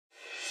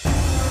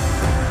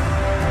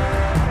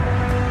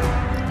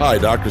Hi,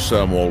 Dr.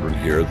 Sam Waldron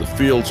here. The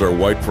fields are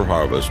white for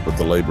harvest, but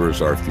the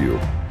laborers are few.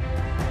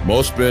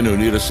 Most men who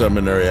need a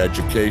seminary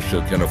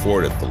education can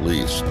afford it the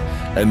least,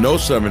 and no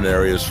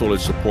seminary is fully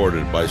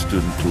supported by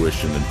student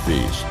tuition and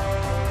fees.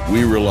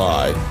 We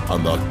rely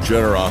on the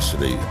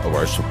generosity of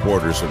our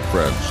supporters and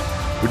friends.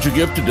 Would you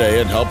give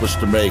today and help us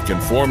to make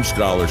informed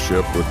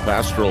scholarship with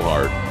pastoral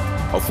heart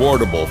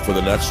affordable for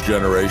the next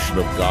generation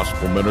of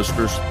gospel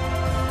ministers?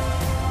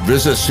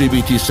 Visit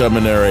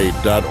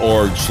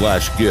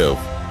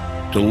cbtseminary.org/give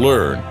to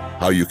learn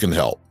how you can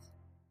help.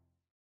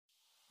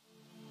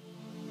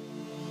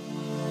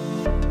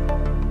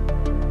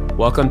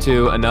 Welcome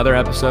to another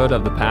episode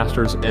of the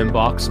Pastor's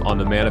Inbox on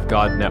the Man of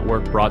God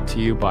Network, brought to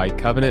you by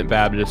Covenant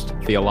Baptist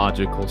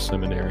Theological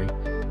Seminary.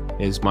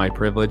 It is my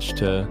privilege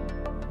to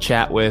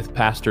chat with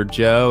Pastor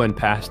Joe and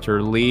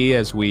Pastor Lee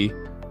as we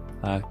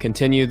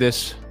continue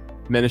this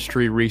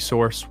ministry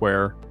resource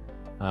where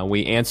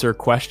we answer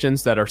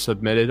questions that are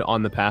submitted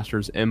on the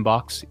Pastor's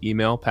Inbox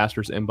email,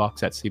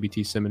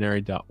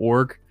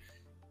 pastorsinbox@cbtseminary.org.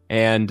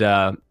 And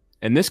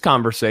in this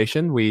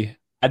conversation, we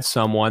had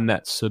someone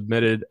that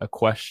submitted a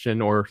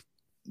question or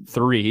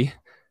three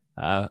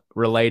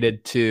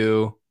related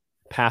to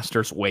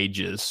pastors'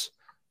 wages.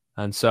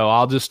 And so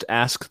I'll just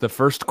ask the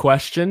first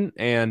question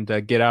and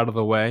get out of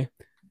the way.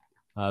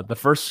 The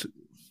first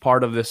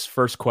part of this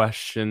first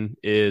question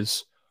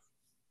is,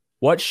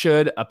 what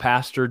should a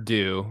pastor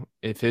do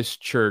if his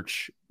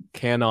church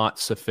cannot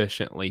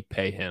sufficiently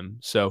pay him?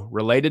 So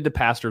related to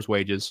pastors'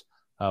 wages,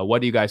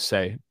 what do you guys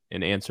say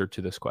in answer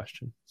to this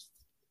question?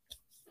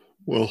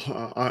 Well,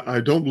 I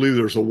don't believe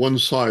there's a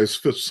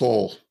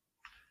one-size-fits-all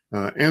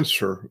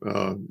answer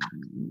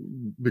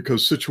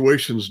because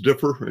situations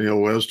differ,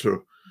 as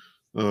to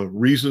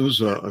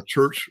reasons a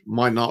church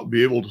might not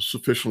be able to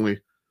sufficiently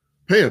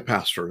pay a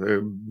pastor.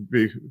 There would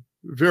be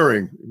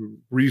varying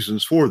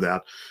reasons for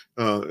that.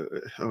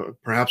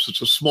 Perhaps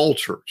it's a small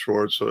church,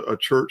 or it's a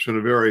church in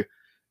a very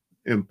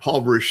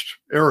impoverished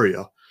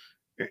area.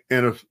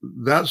 And if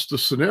that's the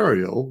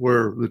scenario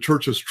where the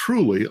church is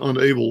truly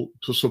unable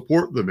to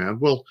support the man,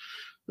 well,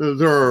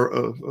 there are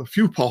a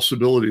few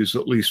possibilities,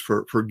 at least,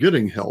 for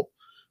getting help.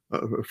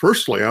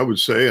 Firstly, I would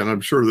say, and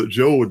I'm sure that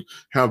Joe would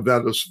have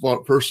that as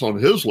first on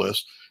his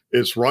list,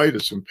 it's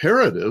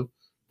imperative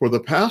for the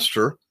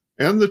pastor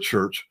and the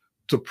church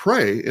to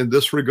pray in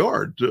this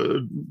regard,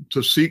 to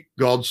seek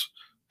God's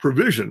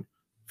provision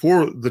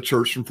for the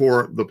church and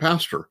for the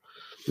pastor.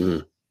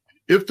 Mm.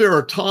 If there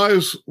are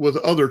ties with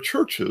other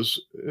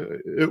churches,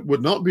 it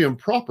would not be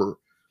improper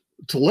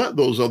to let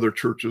those other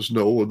churches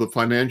know of the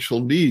financial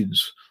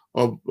needs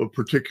of a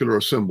particular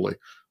assembly.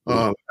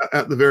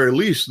 At the very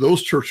least,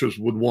 those churches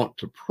would want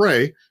to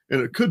pray,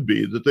 and it could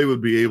be that they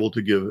would be able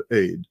to give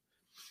aid.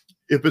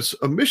 If it's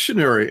a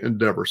missionary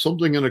endeavor,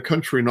 something in a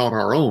country not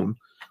our own,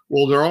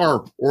 well, there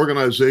are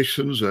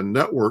organizations and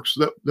networks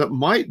that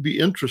might be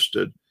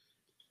interested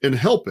in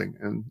helping,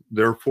 and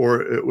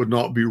therefore it would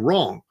not be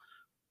wrong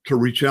to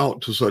reach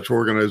out to such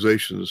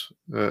organizations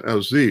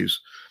as these.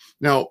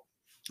 Now,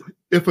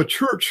 if a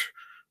church,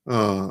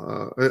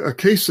 a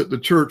case that the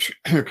church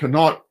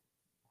cannot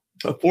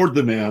afford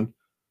the man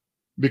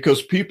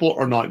because people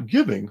are not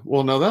giving,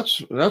 well, now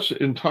that's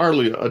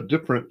entirely a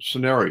different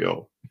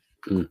scenario.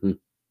 Mm-hmm.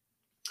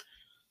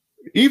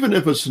 Even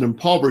if it's an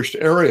impoverished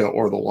area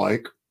or the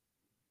like,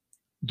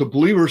 the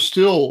believers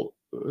still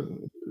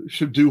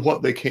should do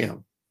what they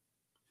can.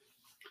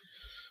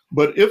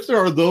 But if there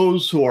are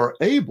those who are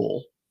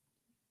able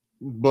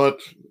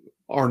but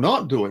are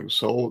not doing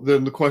so,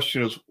 then the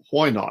question is,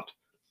 why not?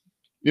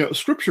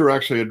 Scripture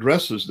actually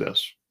addresses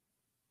this,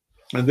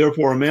 and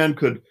therefore a man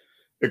could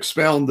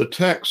expound the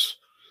text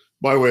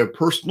by way of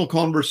personal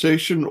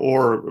conversation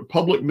or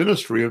public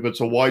ministry if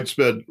it's a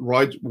widespread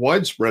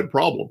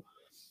problem.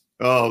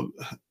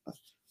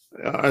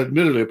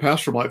 Admittedly, a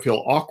pastor might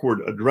feel awkward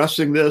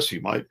addressing this. He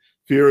might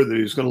fear that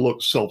he's going to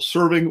look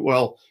self-serving.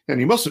 Well, and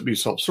he mustn't be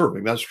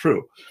self-serving, that's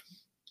true.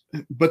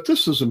 But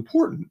this is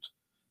important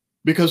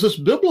because it's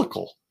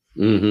biblical.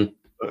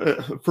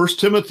 Mm-hmm. 1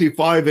 Timothy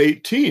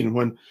 5:18,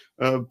 when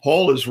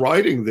Paul is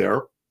writing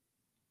there,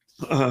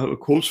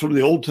 quotes from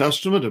the Old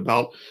Testament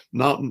about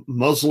not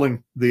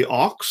muzzling the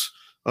ox.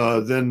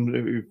 Then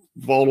he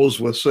follows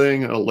with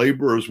saying a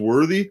laborer is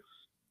worthy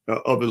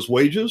of his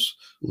wages.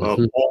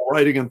 Mm-hmm. Paul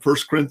writing in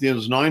 1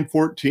 Corinthians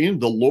 9:14,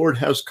 the Lord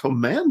has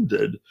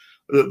commanded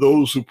that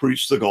those who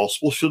preach the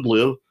gospel should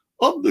live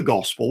of the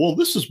gospel. Well,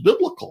 this is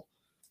biblical.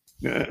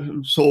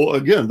 So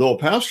again, though a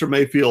pastor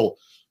may feel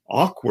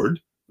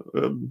awkward,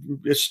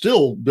 it's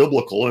still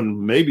biblical.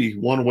 And maybe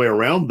one way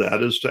around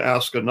that is to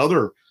ask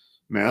another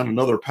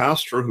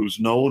pastor who's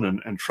known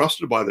and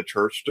trusted by the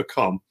church to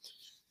come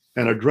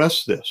and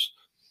address this.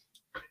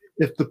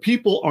 If the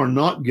people are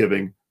not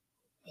giving,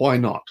 why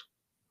not?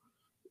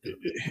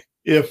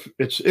 If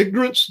it's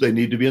ignorance, they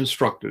need to be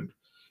instructed.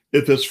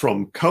 If it's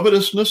from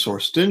covetousness or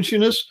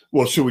stinginess,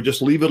 well, should we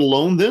just leave it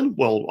alone then?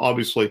 Well,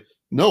 obviously,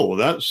 no,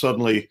 that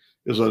suddenly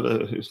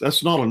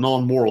that's not a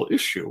non-moral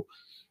issue.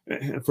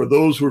 For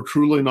those who are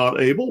truly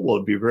not able, well,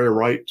 it'd be very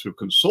right to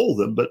console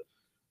them, but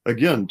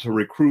again, to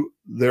recruit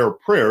their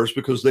prayers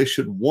because they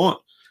should want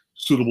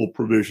suitable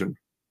provision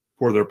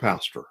for their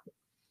pastor.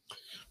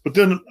 But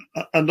then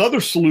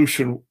another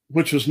solution,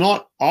 which is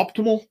not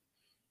optimal,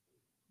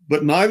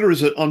 but neither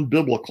is it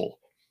unbiblical,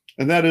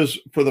 and that is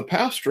for the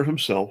pastor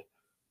himself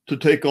to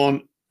take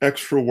on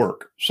extra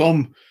work,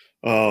 some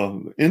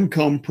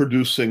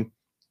income-producing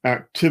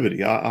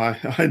activity.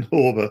 I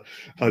know of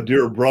a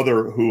dear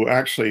brother who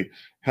actually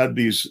had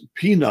these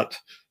peanut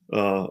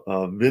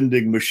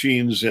vending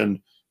machines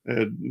in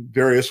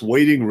various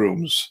waiting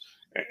rooms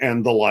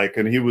and the like,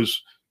 and he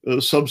was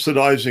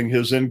subsidizing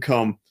his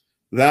income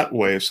that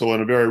way. So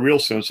in a very real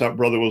sense, that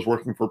brother was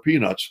working for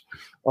peanuts.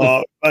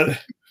 But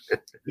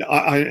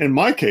in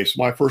my case,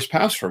 my first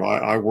pastorate,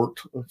 I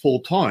worked full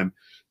time.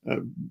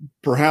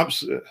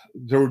 Perhaps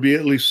there would be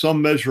at least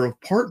some measure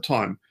of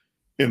part-time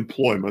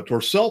employment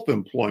or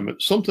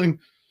self-employment, something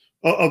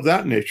of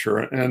that nature.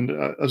 And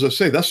as I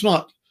say, that's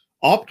not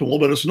optimal,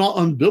 but it's not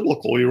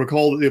unbiblical. You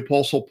recall that the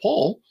Apostle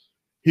Paul,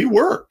 he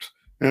worked.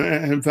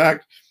 In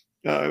fact,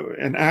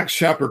 in Acts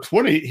chapter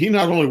 20, he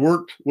not only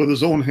worked with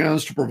his own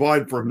hands to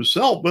provide for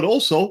himself, but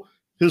also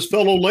his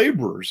fellow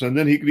laborers. And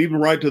then he could even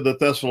write to the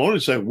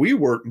Thessalonians saying, we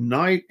work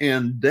night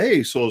and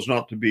day so as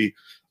not to be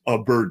a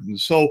burden.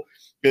 So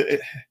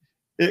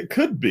it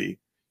could be.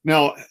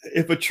 Now,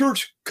 if a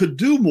church could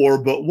do more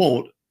but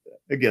won't,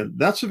 again,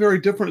 that's a very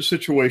different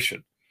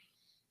situation.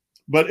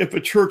 But if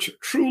a church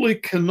truly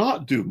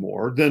cannot do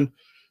more, then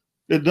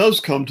it does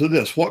come to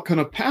this. What can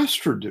a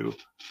pastor do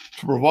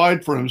to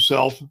provide for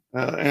himself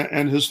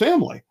and his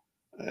family?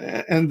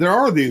 And there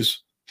are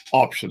these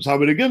options. I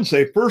would again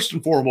say, first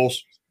and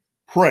foremost,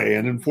 pray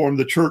and inform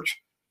the church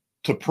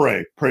to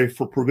pray. Pray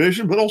for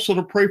provision, but also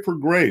to pray for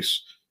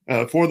grace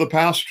for the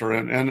pastor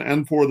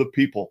and for the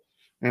people.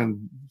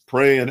 And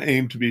pray and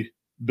aim to be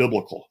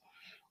biblical.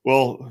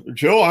 Well,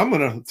 Joe, I'm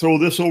going to throw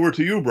this over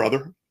to you,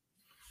 brother.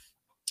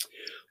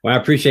 Well, I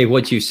appreciate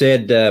what you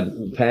said,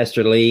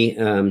 Pastor Lee.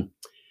 And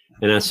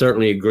I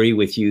certainly agree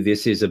with you.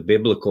 This is a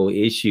biblical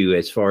issue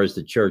as far as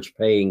the church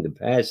paying the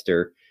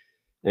pastor.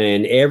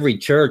 And every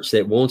church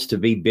that wants to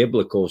be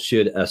biblical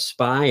should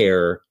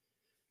aspire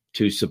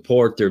to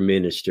support their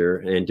minister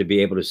and to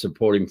be able to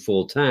support him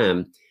full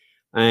time.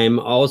 I'm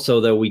also,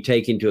 though, we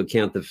take into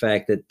account the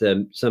fact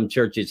that some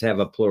churches have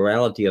a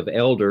plurality of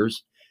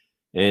elders,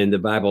 and the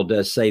Bible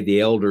does say the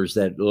elders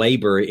that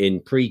labor in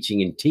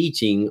preaching and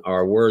teaching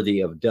are worthy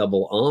of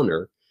double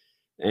honor.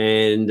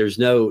 And there's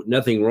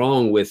nothing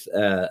wrong with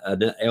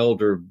an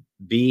elder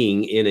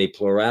being in a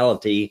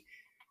plurality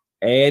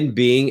and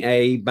being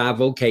a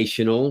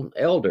bivocational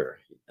elder.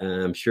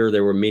 I'm sure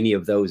there were many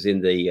of those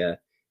in the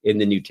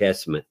New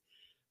Testament.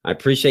 I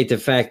appreciate the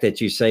fact that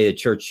you say the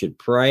church should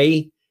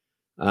pray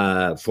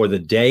for the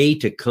day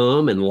to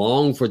come and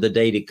long for the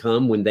day to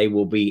come when they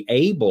will be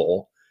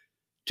able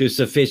to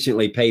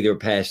sufficiently pay their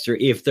pastor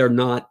if they're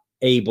not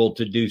able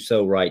to do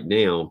so right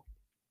now,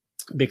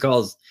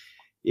 because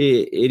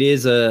it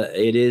is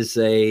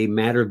a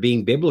matter of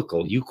being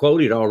biblical. You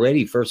quoted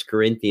already 1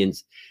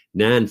 Corinthians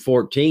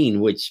 9:14,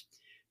 which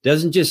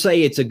doesn't just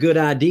say it's a good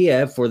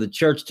idea for the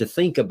church to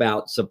think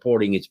about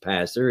supporting its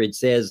pastor. It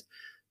says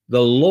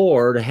the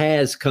Lord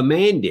has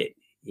commanded.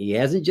 He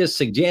hasn't just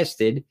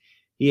suggested.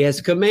 He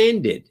has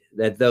commanded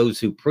that those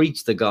who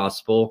preach the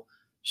gospel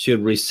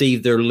should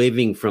receive their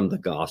living from the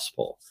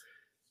gospel.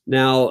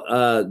 Now,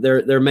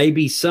 there may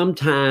be some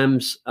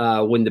times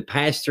when the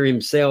pastor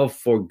himself,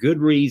 for good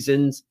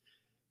reasons,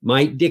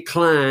 might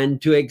decline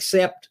to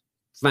accept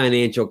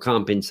financial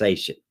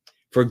compensation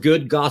for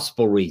good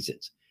gospel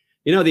reasons.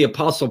 You know, the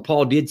Apostle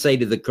Paul did say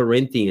to the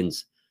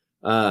Corinthians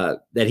that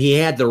he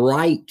had the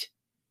right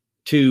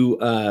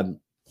to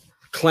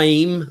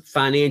claim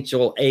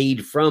financial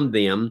aid from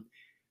them,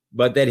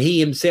 but that he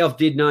himself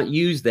did not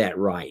use that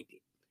right,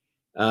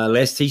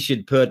 lest he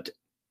should put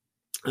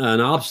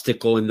an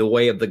obstacle in the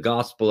way of the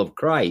gospel of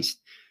Christ.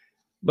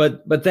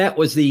 But that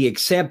was the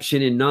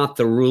exception and not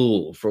the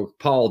rule. For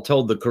Paul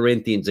told the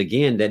Corinthians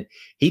again that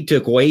he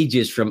took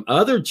wages from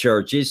other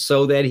churches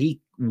so that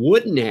he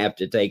wouldn't have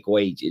to take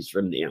wages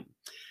from them.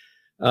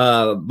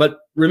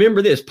 But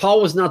remember this,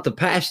 Paul was not the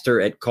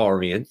pastor at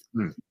Corinth.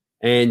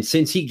 And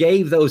since he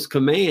gave those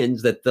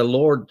commands that the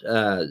Lord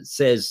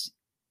says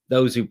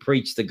those who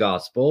preach the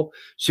gospel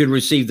should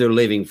receive their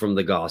living from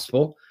the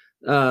gospel,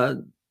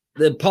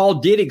 that Paul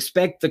did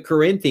expect the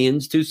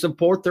Corinthians to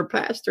support their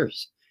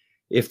pastors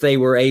if they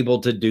were able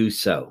to do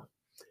so.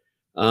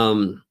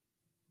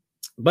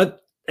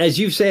 But as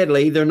you said,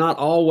 Lee, they're not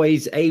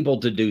always able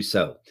to do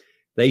so.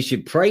 They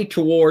should pray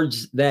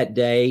towards that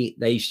day.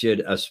 They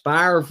should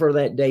aspire for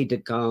that day to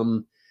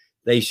come.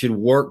 They should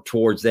work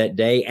towards that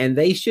day, and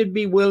they should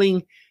be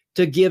willing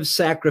to give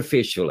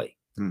sacrificially.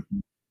 Mm-hmm.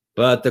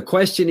 But the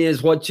question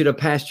is, what should a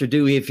pastor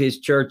do if his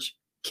church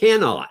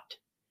cannot?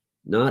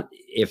 Not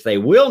if they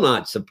will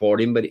not support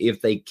him, but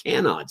if they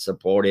cannot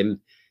support him,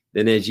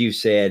 then as you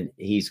said,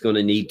 he's going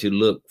to need to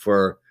look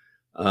for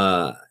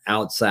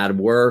outside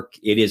work.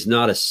 It is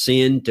not a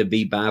sin to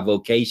be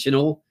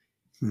bivocational.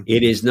 Mm-hmm.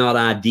 It is not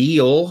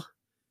ideal,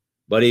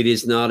 but it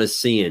is not a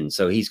sin.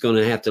 So he's going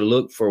to have to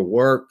look for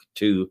work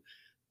to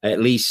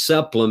at least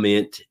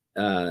supplement,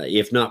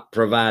 if not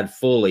provide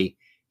fully,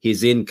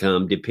 his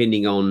income,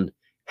 depending on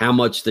how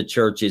much the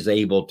church is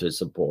able to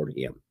support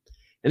him.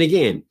 And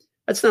again,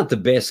 that's not the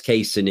best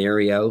case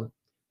scenario.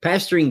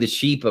 Pastoring the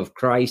sheep of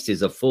Christ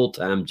is a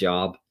full-time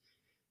job,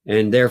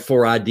 and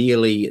therefore,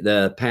 ideally,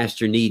 the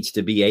pastor needs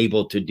to be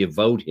able to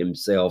devote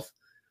himself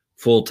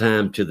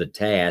full-time to the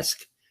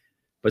task.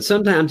 But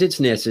sometimes it's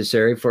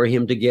necessary for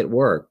him to get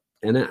work.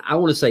 And I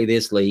want to say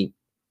this, Lee.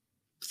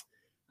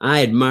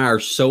 I admire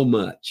so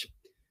much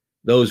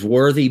those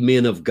worthy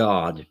men of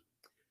God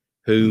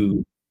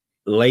who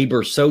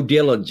labor so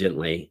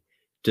diligently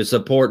to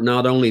support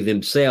not only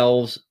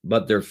themselves,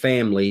 but their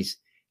families,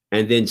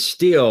 and then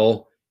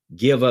still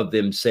give of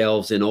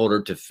themselves in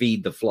order to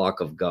feed the flock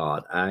of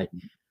God.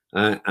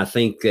 I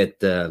think that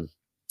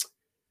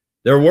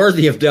they're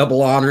worthy of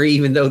double honor,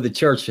 even though the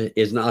church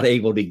is not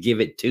able to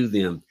give it to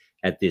them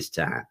at this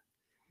time.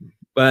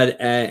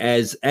 But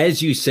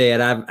as you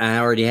said, I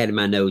already had in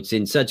my notes,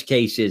 in such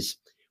cases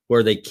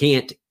where they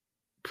can't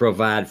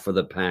provide for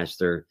the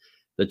pastor,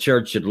 the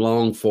church should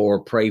long for,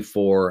 pray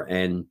for,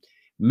 and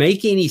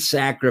make any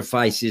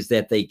sacrifices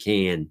that they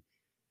can,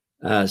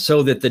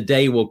 so that the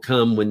day will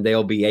come when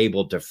they'll be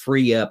able to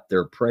free up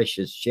their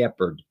precious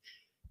shepherd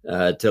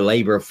to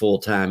labor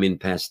full-time in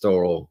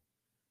pastoral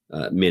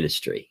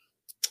ministry.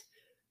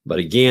 But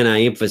again,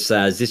 I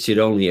emphasize this should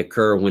only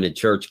occur when a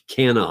church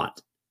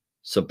cannot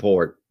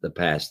support the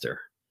pastor.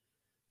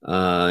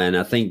 And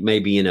I think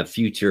maybe in a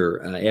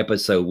future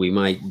episode, we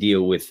might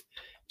deal with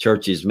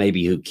churches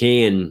maybe who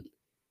can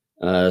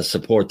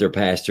support their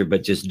pastor,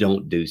 but just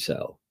don't do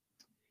so.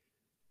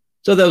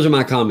 So those are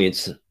my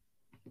comments.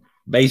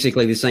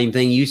 Basically the same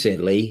thing you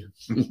said, Lee.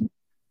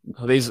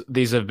 Well,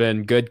 these have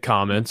been good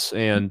comments,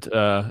 and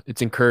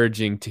it's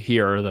encouraging to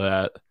hear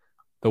that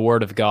the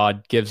Word of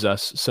God gives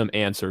us some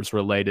answers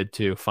related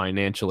to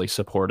financially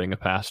supporting a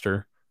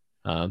pastor.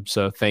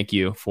 So thank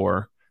you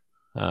for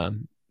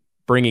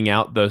bringing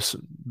out those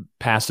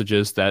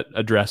passages that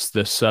address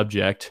this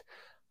subject.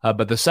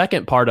 But the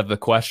second part of the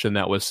question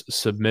that was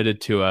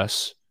submitted to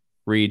us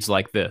reads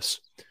like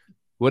this: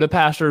 would a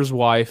pastor's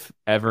wife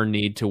ever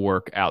need to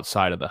work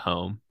outside of the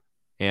home?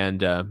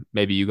 And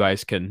maybe you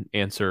guys can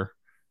answer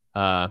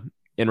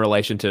in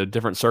relation to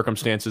different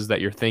circumstances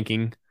that you're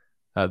thinking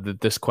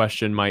that this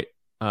question might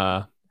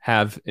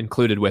have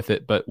included with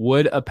it. But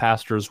would a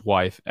pastor's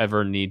wife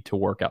ever need to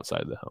work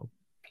outside of the home?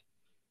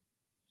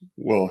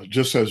 Well,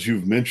 just as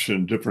you've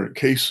mentioned, different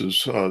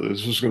cases,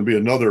 this is going to be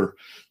another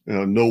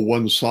no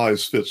one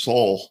size fits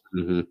all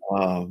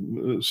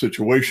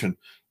situation.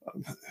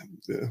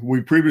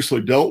 We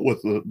previously dealt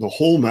with the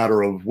whole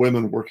matter of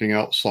women working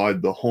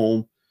outside the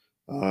home,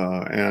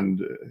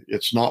 and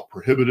it's not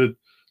prohibited.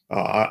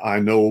 I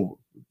know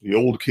the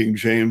old King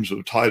James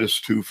of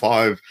Titus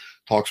 2:5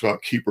 talks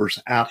about keepers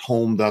at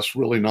home. That's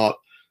really not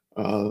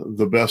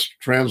the best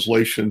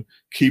translation,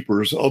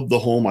 keepers of the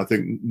home. I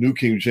think New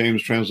King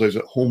James translates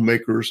it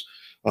homemakers.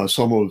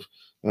 Some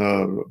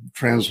have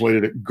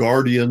translated it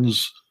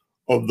guardians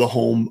of the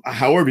home.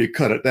 However you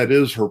cut it, that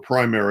is her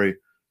primary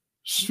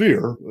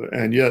sphere.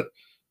 And yet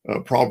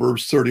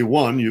Proverbs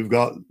 31, you've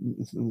got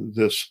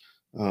this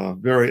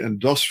very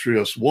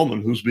industrious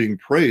woman who's being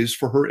praised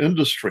for her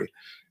industry.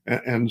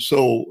 And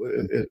so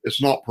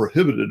it's not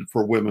prohibited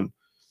for women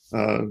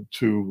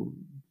to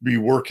be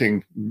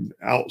working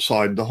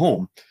outside the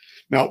home.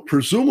 Now,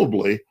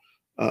 presumably,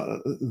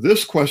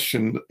 this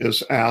question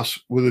is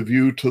asked with a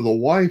view to the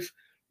wife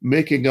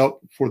making up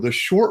for the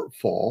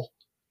shortfall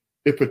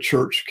if a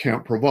church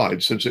can't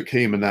provide, since it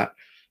came in that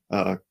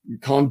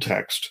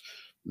context.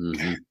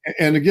 Mm-hmm.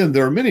 And again,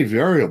 there are many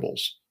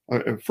variables.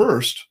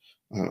 First,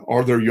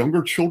 are there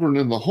younger children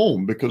in the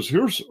home? Because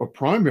here's a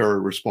primary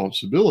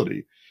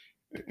responsibility,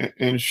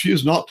 and she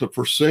is not to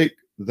forsake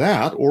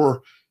that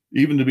or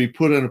even to be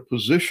put in a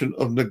position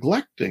of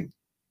neglecting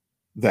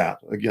that.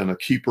 Again, a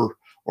keeper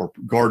or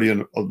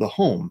guardian of the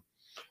home.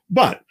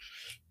 But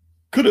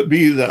could it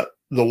be that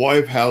the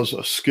wife has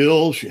a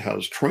skill, she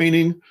has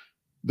training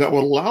that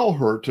would allow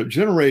her to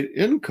generate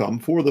income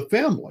for the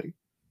family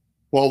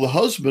while the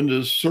husband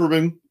is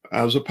serving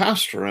as a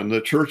pastor and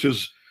the church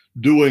is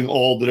doing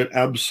all that it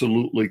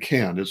absolutely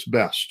can, its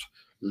best?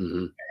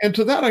 Mm-hmm. And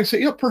to that I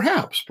say, yeah,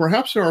 perhaps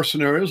there are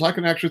scenarios. I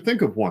can actually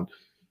think of one.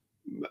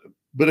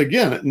 But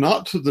again,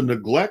 not to the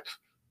neglect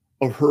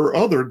of her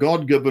other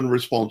God-given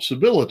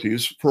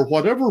responsibilities for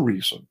whatever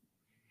reason.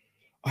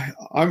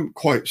 I'm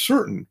quite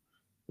certain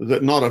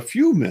that not a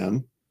few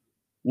men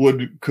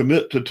would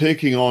commit to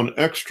taking on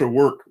extra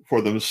work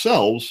for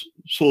themselves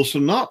so as to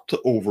not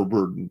to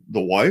overburden the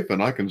wife.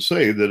 And I can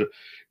say that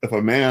if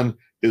a man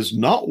is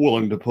not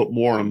willing to put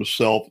more on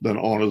himself than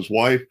on his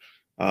wife,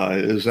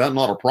 is that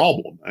not a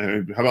problem? I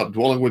mean, how about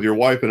dwelling with your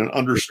wife in an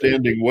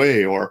understanding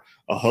way, or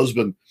a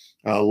husband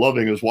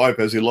loving his wife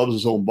as he loves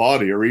his own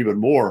body, or even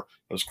more,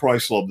 as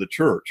Christ loved the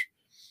church?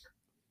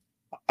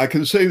 I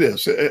can say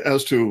this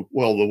as to,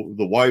 well,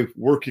 the wife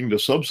working to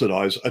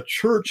subsidize, a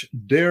church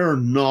dare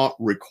not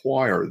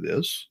require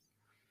this.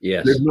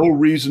 Yes. There's no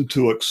reason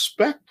to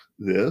expect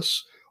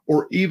this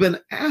or even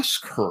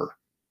ask her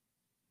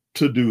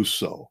to do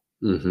so,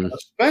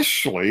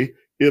 especially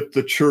if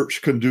the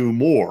church can do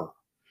more.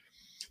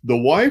 The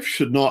wife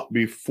should not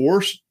be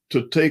forced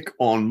to take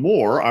on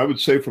more. I would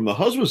say from the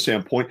husband's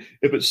standpoint,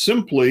 if it's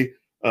simply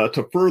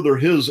to further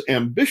his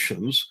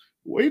ambitions,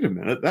 wait a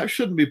minute, that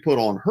shouldn't be put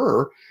on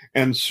her.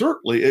 And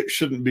certainly it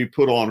shouldn't be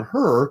put on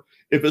her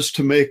if it's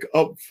to make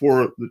up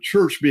for the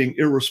church being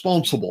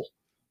irresponsible.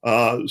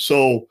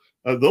 So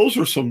those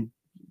are some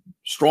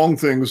strong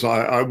things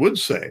I would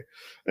say.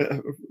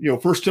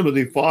 1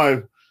 Timothy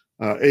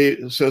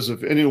 5:8 says,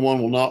 if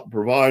anyone will not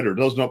provide or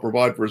does not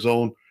provide for his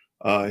own,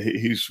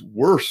 he's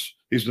worse.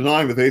 He's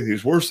denying the faith.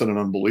 He's worse than an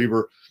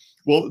unbeliever.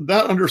 Well,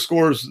 that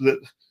underscores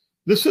that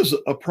this is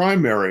a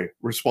primary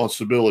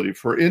responsibility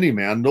for any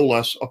man, no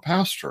less a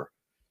pastor.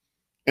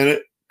 And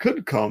it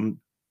could come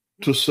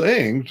to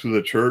saying to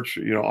the church,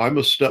 I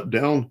must step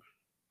down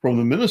from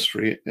the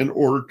ministry in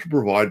order to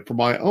provide for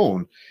my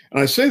own.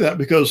 And I say that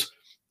because,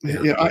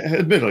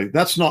 admittedly,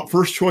 that's not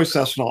first choice.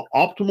 That's not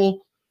optimal,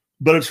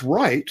 but it's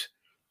right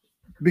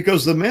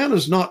because the man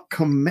is not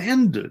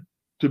commanded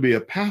to be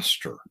a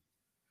pastor.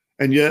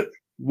 And yet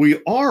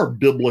we are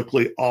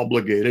biblically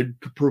obligated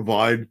to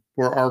provide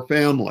for our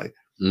family.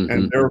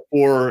 And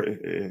therefore,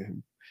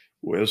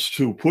 as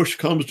to push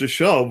comes to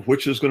shove,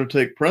 which is going to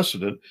take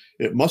precedent,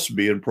 it must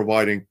be in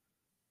providing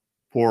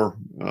for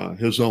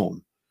his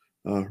own.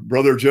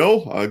 Brother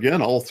Joe,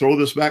 again, I'll throw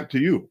this back to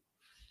you.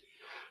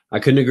 I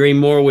couldn't agree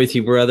more with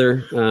you,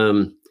 brother.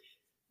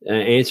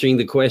 Answering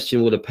the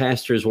question, would a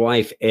pastor's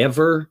wife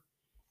ever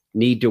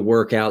need to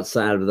work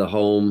outside of the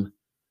home?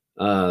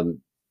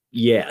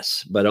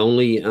 Yes, but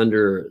only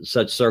under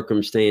such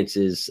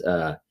circumstances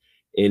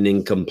and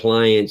in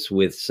compliance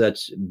with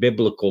such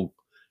biblical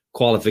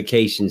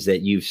qualifications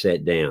that you've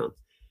set down.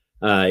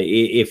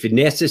 If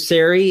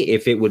necessary,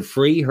 if it would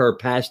free her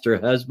pastor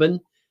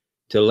husband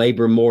to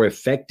labor more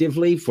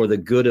effectively for the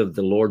good of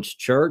the Lord's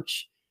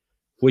church,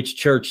 which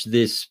church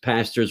this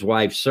pastor's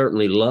wife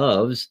certainly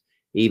loves,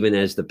 even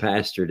as the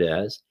pastor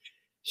does,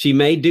 she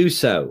may do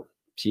so.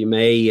 She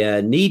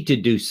may need to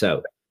do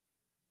so,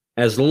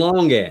 as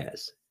long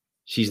as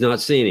she's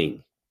not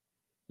sinning,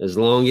 as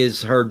long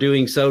as her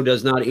doing so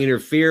does not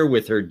interfere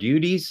with her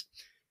duties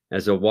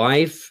as a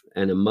wife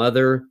and a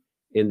mother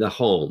in the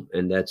home.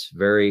 And that's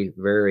very,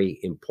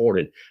 very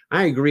important.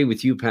 I agree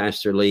with you,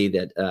 Pastor Lee,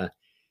 that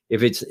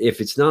if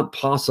it's not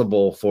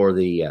possible for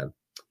the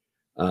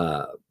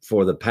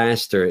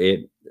pastor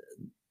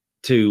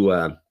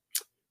to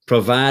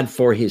provide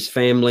for his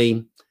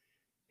family,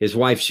 his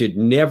wife should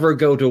never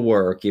go to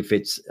work if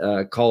it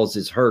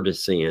causes her to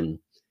sin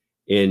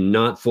in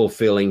not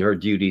fulfilling her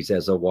duties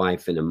as a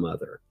wife and a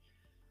mother.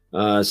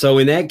 So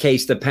in that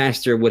case, the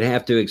pastor would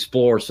have to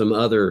explore some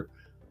other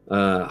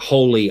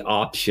holy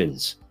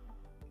options.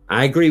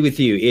 I agree with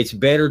you. It's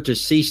better to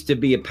cease to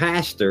be a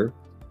pastor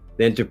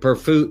than to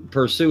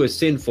pursue a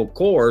sinful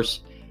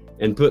course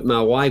and put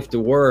my wife to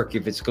work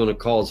if it's going to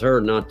cause her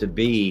not to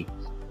be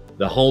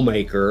the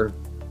homemaker,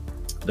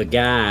 the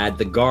guide,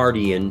 the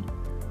guardian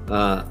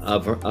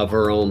of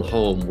her own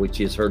home, which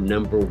is her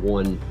number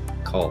one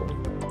calling.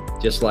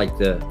 Just like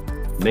the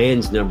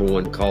man's number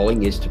one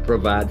calling is to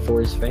provide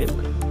for his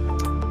family.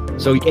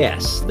 So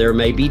yes, there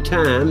may be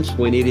times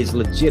when it is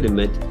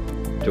legitimate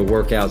to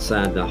work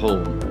outside the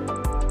home.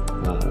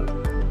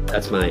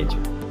 That's my answer.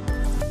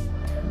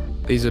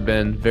 These have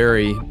been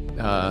very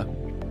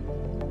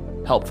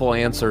helpful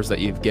answers that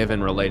you've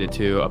given related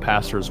to a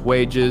pastor's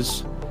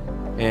wages.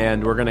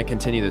 And we're going to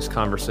continue this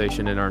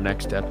conversation in our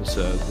next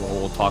episode where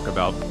we'll talk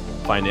about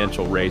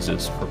financial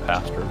raises for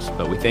pastors.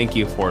 But we thank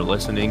you for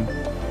listening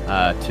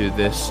to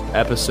this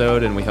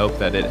episode, and we hope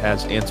that it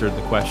has answered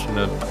the question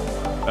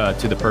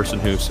to the person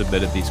who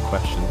submitted these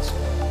questions.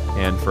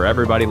 And for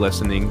everybody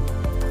listening,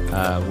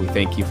 we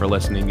thank you for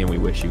listening, and we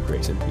wish you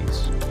grace and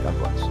peace. God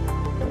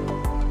bless.